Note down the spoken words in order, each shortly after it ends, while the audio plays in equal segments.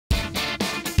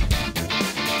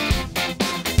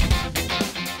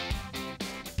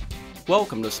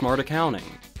Welcome to SmartAccounting.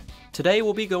 Today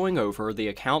we'll be going over the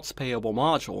Accounts Payable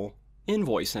module,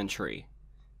 Invoice Entry.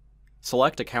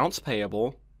 Select Accounts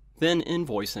Payable, then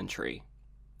Invoice Entry.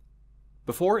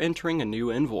 Before entering a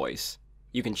new invoice,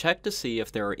 you can check to see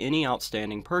if there are any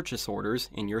outstanding purchase orders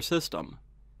in your system.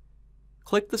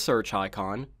 Click the search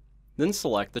icon, then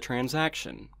select the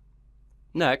transaction.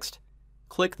 Next,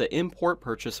 click the Import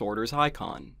Purchase Orders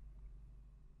icon.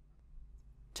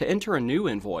 To enter a new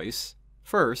invoice,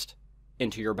 first,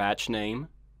 enter your batch name,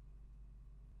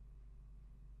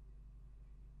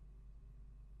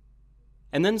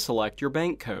 and then select your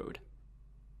bank code.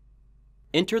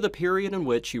 Enter the period in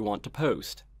which you want to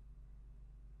post.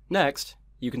 Next,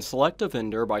 you can select a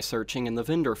vendor by searching in the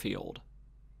vendor field.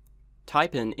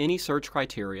 Type in any search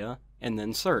criteria and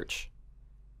then search.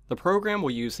 The program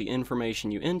will use the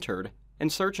information you entered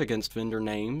and search against vendor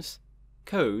names,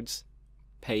 codes,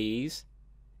 payees,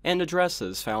 and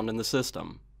addresses found in the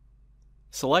system.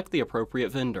 Select the appropriate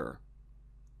vendor.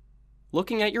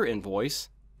 Looking at your invoice,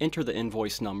 enter the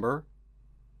invoice number,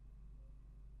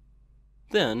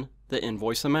 then the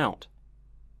invoice amount.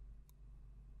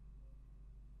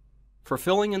 For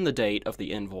filling in the date of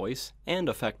the invoice and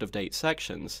effective date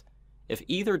sections, if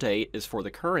either date is for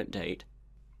the current date,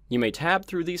 you may tab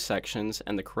through these sections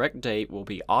and the correct date will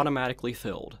be automatically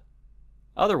filled.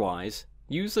 Otherwise,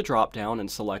 use the drop-down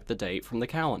and select the date from the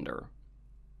calendar.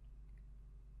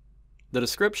 The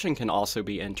description can also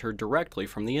be entered directly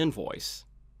from the invoice.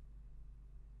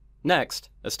 Next,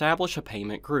 establish a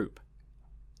payment group.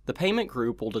 The payment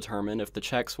group will determine if the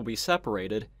checks will be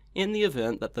separated in the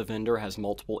event that the vendor has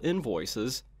multiple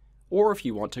invoices, or if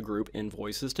you want to group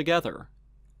invoices together.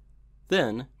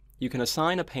 Then, you can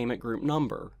assign a payment group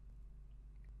number.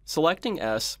 Selecting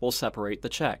S will separate the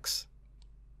checks.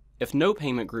 If no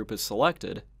payment group is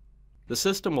selected, the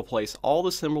system will place all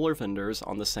the similar vendors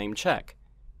on the same check,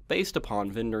 based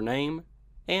upon vendor name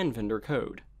and vendor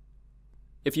code.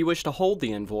 If you wish to hold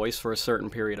the invoice for a certain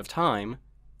period of time,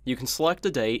 you can select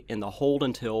a date in the Hold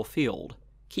Until field,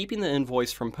 keeping the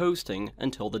invoice from posting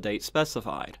until the date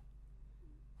specified.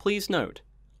 Please note,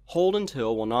 Hold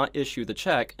Until will not issue the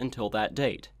check until that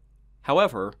date.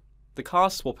 However, the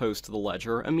costs will post to the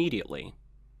ledger immediately.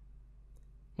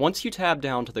 Once you tab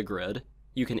down to the grid,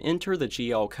 you can enter the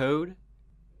GL code,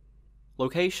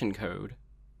 location code,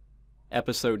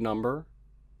 episode number,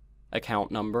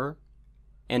 account number,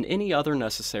 and any other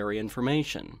necessary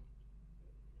information.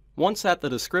 Once at the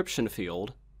description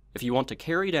field, if you want to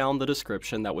carry down the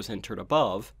description that was entered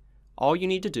above, all you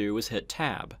need to do is hit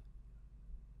Tab.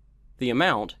 The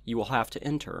amount you will have to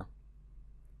enter.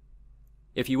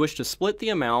 If you wish to split the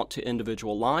amount to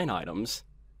individual line items,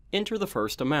 enter the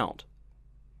first amount.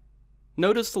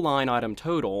 Notice the line item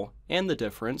total and the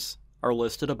difference are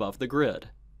listed above the grid.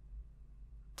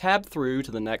 Tab through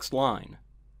to the next line.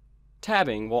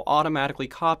 Tabbing will automatically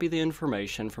copy the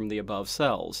information from the above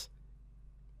cells.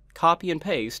 Copy and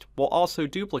paste will also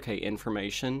duplicate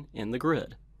information in the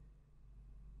grid.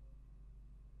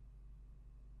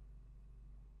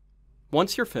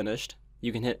 Once you're finished,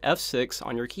 you can hit F6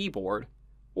 on your keyboard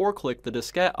or click the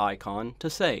diskette icon to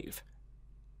save.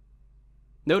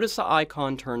 Notice the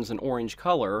icon turns an orange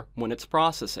color when it's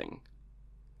processing.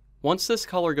 Once this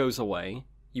color goes away,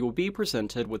 you will be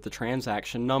presented with the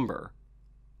transaction number.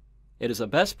 It is a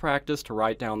best practice to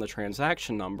write down the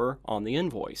transaction number on the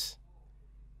invoice.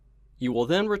 You will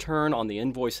then return on the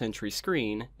invoice entry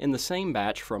screen in the same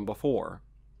batch from before.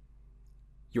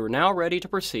 You are now ready to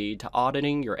proceed to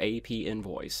auditing your AP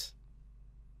invoice.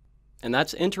 And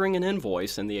that's entering an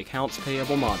invoice in the Accounts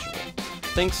Payable module.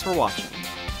 Thanks for watching.